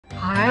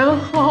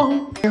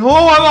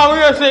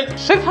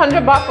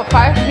600 baht for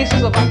 5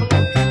 pieces of abalone.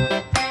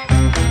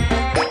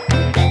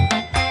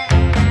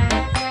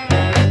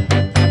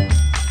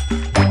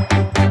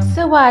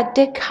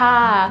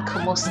 Sawadika,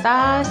 ¿cómo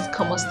estás?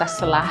 ¿Cómo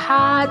estás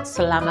lahat?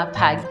 Selamat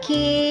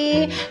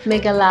pagi,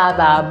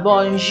 Megalaba,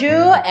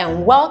 bonjour,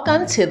 and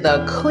welcome to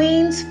the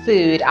Queen's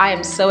Food. I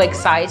am so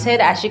excited.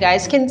 As you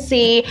guys can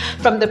see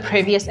from the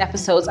previous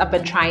episodes, I've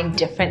been trying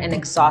different and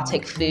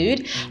exotic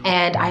food,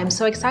 and I am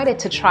so excited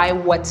to try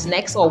what's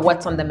next or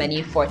what's on the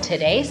menu for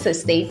today. So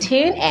stay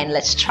tuned and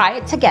let's try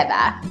it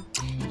together.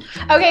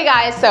 Okay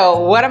guys, so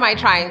what am I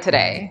trying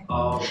today?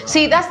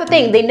 See, that's the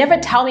thing. They never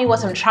tell me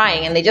what I'm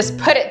trying and they just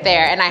put it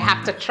there and I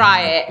have to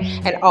try it.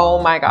 And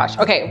oh my gosh.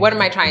 Okay, what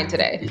am I trying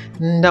today?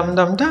 Dum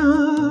dum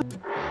dum.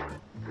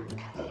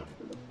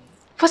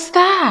 What's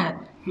that?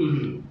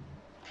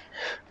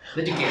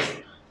 Did you guess?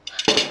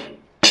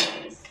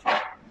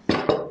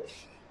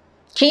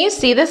 Can you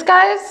see this,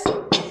 guys?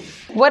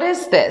 What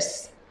is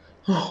this?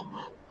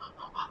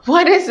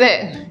 What is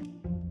it?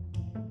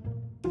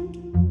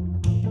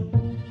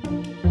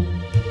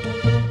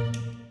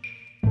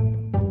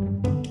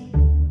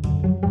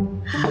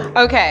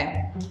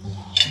 Okay,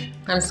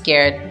 I'm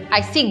scared. I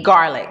see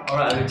garlic.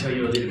 Alright, I will tell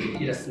you a little bit.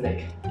 Eat a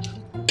snake.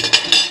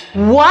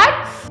 What?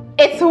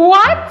 It's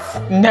what?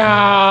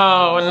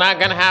 No, not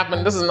gonna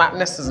happen. This is not,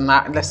 listen.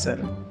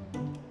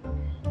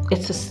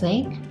 It's a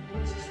snake?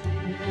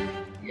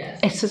 Yes.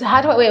 It's just,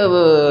 how do I,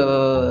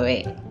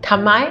 wait.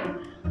 Tamai?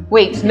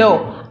 Wait,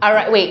 no.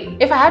 Alright,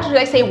 wait. If I had to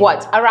like say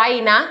what?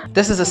 Araina?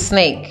 This is a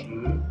snake.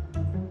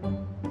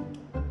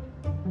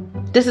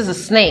 This is a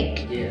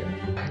snake. Yeah.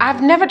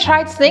 I've never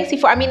tried snakes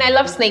before. I mean, I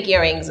love snake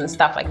earrings and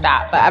stuff like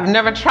that, but I've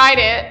never tried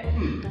it.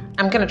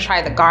 I'm gonna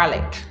try the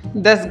garlic.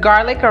 There's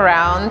garlic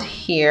around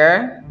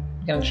here.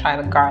 I'm gonna try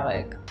the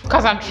garlic.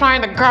 Because I'm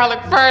trying the garlic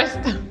first.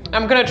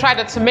 I'm gonna try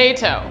the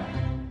tomato.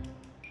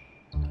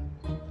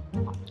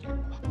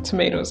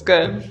 Tomato's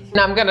good.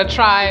 Now I'm gonna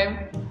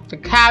try the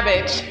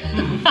cabbage.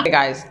 Hey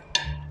guys,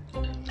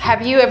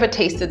 have you ever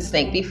tasted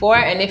snake before?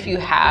 And if you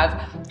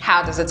have,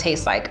 how does it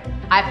taste like?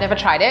 I've never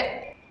tried it.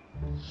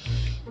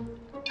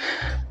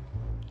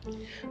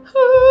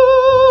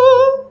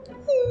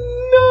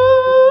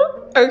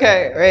 No.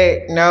 Okay,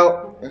 wait,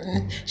 no.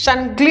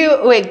 Shan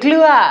glue, wait,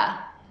 glua.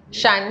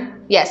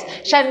 Shan, yes.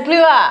 Shan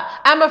glua.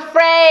 I'm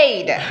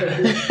afraid. I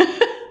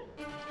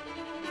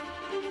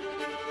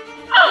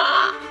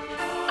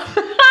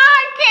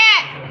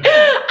can't.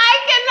 I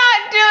cannot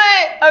do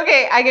it.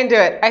 Okay, I can do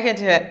it. I can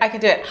do it. I can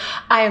do it.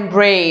 I am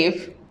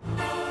brave.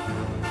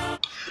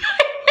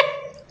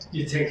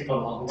 You take for a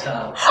long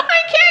time.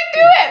 I can't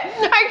do it.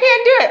 I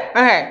can't do it.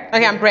 Okay,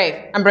 okay, I'm brave.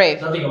 I'm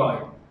brave. Nothing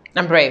about it.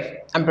 I'm brave.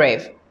 I'm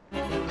brave.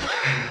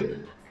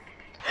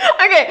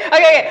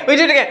 Okay. We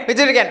do it again. We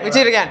do it again. We do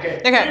it again.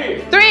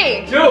 Okay.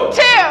 3, 2, 1.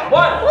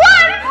 No!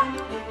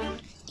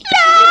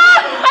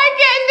 I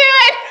can't do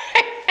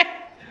it.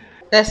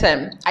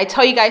 Listen, I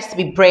tell you guys to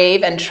be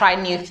brave and try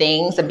new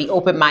things and be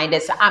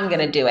open-minded, so I'm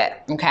gonna do it,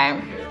 okay?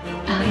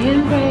 I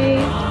am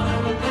brave.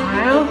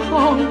 I am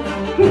strong.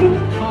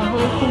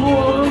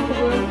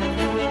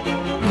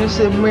 This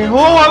is me. Oh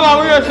my god,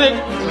 I'm eating a snake.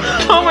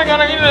 Oh my god,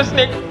 I'm eating a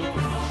snake.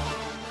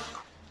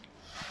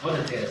 What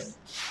it is?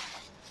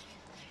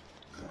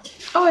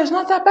 Oh, it's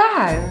not that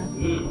bad.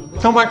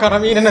 Oh my god,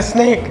 I'm eating a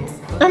snake.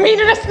 I'm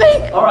eating a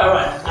snake.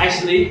 Alright.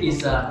 Actually,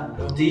 it's a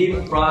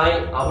deep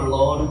fried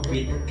abalone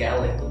with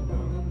garlic.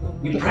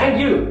 We prank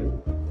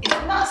you.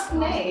 It's not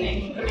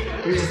snake.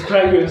 We just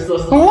prank you. So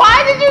sorry.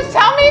 Why did you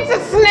tell me it's a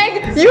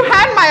snake? You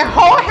had my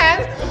whole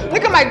hand.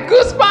 Look at my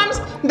goosebumps.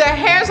 The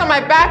hairs on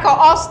my back are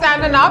all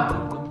standing up.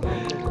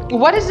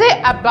 What is it?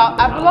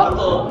 Abalone?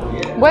 Abalone,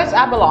 yeah. Where's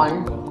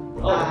abalone?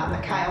 A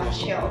kind of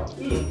shell.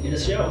 In a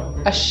shell.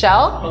 A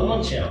shell?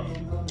 Abalone shell.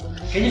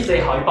 Can you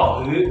say 海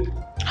寶魚?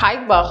 Hai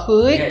ba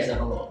hui. Yeah, it's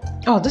abalone.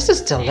 Oh, this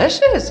is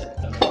delicious.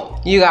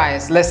 You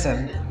guys,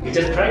 listen. We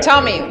just prank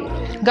Tell me,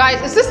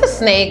 guys, is this a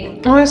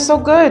snake? Oh, it's so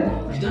good.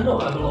 You don't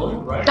know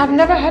abalone, right? I've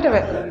never heard of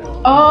it.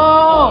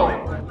 Oh,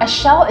 a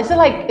shell? Is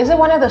it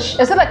one of the,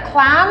 is it a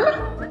clam?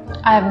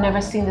 I have never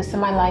seen this in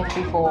my life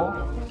before.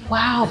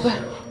 Wow, but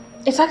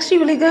it's actually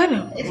really good.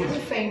 It's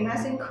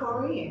famous in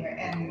Korea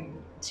and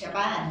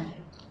Japan.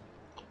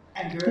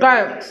 And very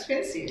Right.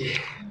 expensive.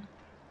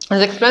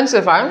 It's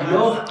expensive, You right?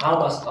 know how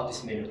much of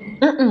this menu?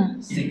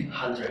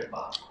 600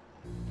 baht.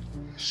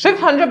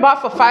 600 baht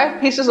for 5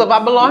 pieces of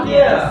abalone?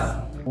 Yeah.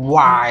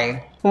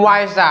 Why?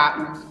 Why is that?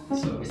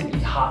 So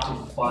it's hard to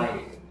find.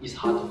 It's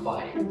hard to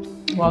find.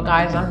 Well,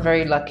 guys, I'm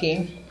very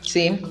lucky.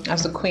 See,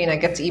 as the queen, I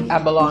get to eat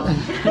abalone.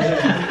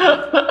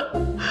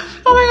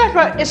 Oh my gosh,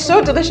 but it's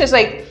so delicious.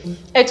 Like,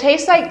 it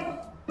tastes like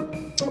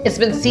it's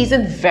been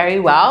seasoned very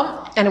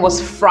well, and it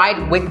was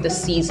fried with the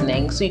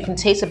seasoning. So you can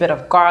taste a bit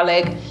of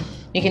garlic.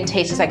 You can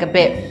taste it's like a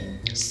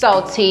bit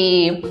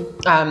salty.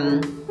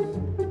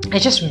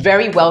 It's just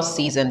very well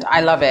seasoned.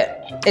 I love it.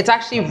 It's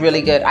actually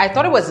really good. I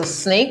thought it was a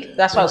snake.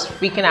 That's why I was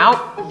freaking out.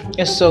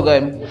 It's so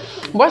good.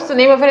 What's the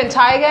name of it in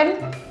Thai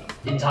again?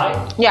 In Thai?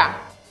 Yeah.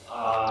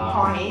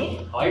 hỏi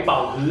hỏi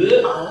bào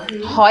hứa.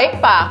 Hỏi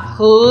bà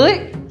hứa.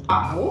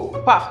 bảo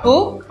Bà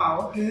hứa.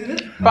 bảo hứ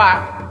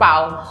Bà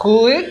bảo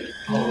hứa.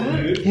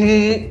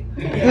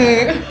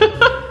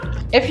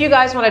 If you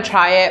guys want to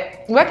try it,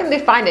 where can they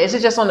find it? Is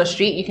it just on the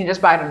street? You can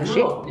just buy it on the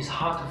street? No, it's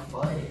hard to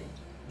find.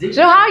 Did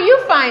So how you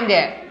find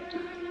it?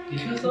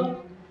 you so?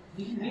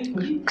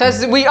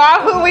 Because we are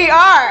who we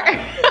are.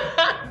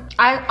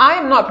 I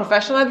am not a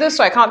professional at this,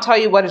 so I can't tell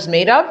you what it's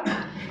made of.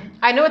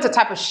 I know it's a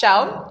type of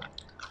shell.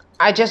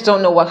 I just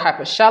don't know what type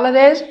of shell it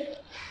is.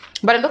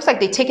 But it looks like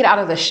they take it out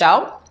of the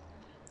shell,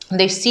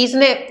 they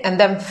season it, and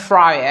then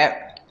fry it.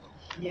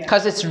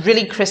 Because it's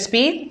really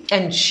crispy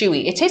and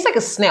chewy. It tastes like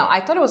a snail. I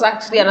thought it was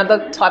actually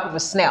another type of a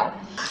snail,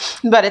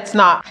 but it's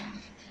not.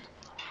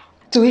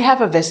 Do we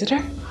have a visitor?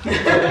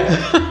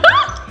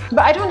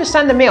 But I don't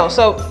understand the meal.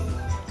 So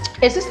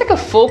is this like a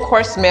full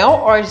course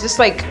meal, or is this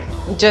like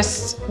you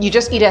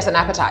just eat it as an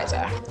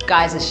appetizer?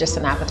 Guys, it's just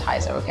an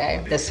appetizer,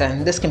 okay?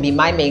 Listen, this can be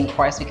my main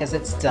course because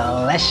it's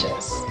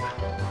delicious.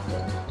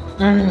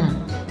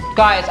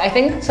 Guys, I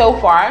think so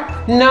far,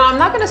 no, I'm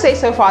not gonna say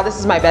so far this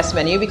is my best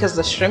menu because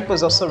the shrimp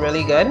was also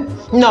really good.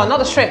 No, not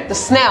the shrimp, the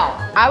snail.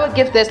 I would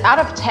give this, out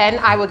of 10,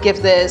 I would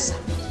give this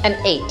an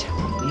 8.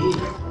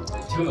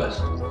 Too much.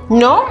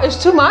 No,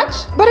 it's too much,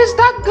 but it's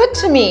that good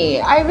to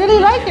me. I really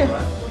like it.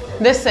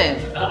 Listen,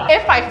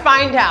 if I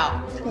find out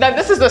that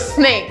this is a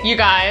snake, you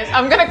guys,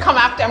 I'm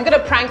gonna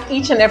prank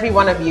each and every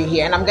one of you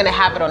here, and I'm gonna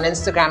have it on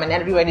Instagram, and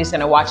everybody's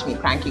gonna watch me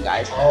prank you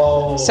guys.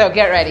 Oh. So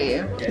get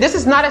ready. This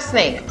is not a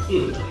snake.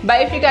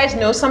 But if you guys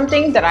know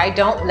something that I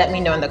don't, let me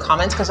know in the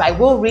comments, because I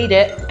will read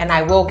it and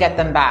I will get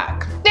them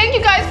back. Thank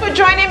you guys for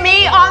joining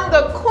me on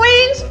the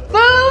Queen's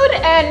Food,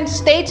 and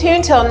stay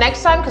tuned till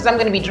next time, because I'm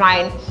gonna be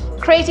trying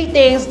crazy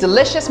things,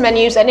 delicious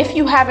menus, and if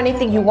you have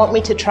anything you want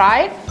me to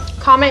try,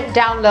 comment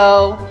down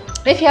low.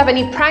 If you have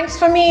any pranks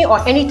for me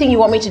or anything you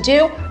want me to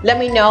do, let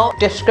me know,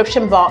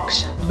 description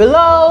box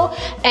below.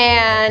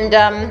 And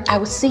I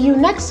will see you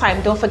next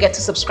time. Don't forget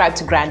to subscribe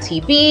to Grand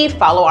TV,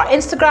 follow our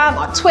Instagram,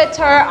 our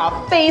Twitter, our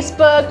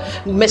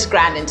Facebook, Miss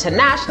Grand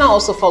International.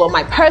 Also follow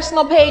my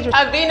personal page,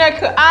 Avina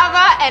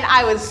Kuava, and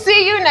I will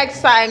see you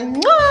next time.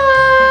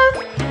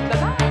 Mwah!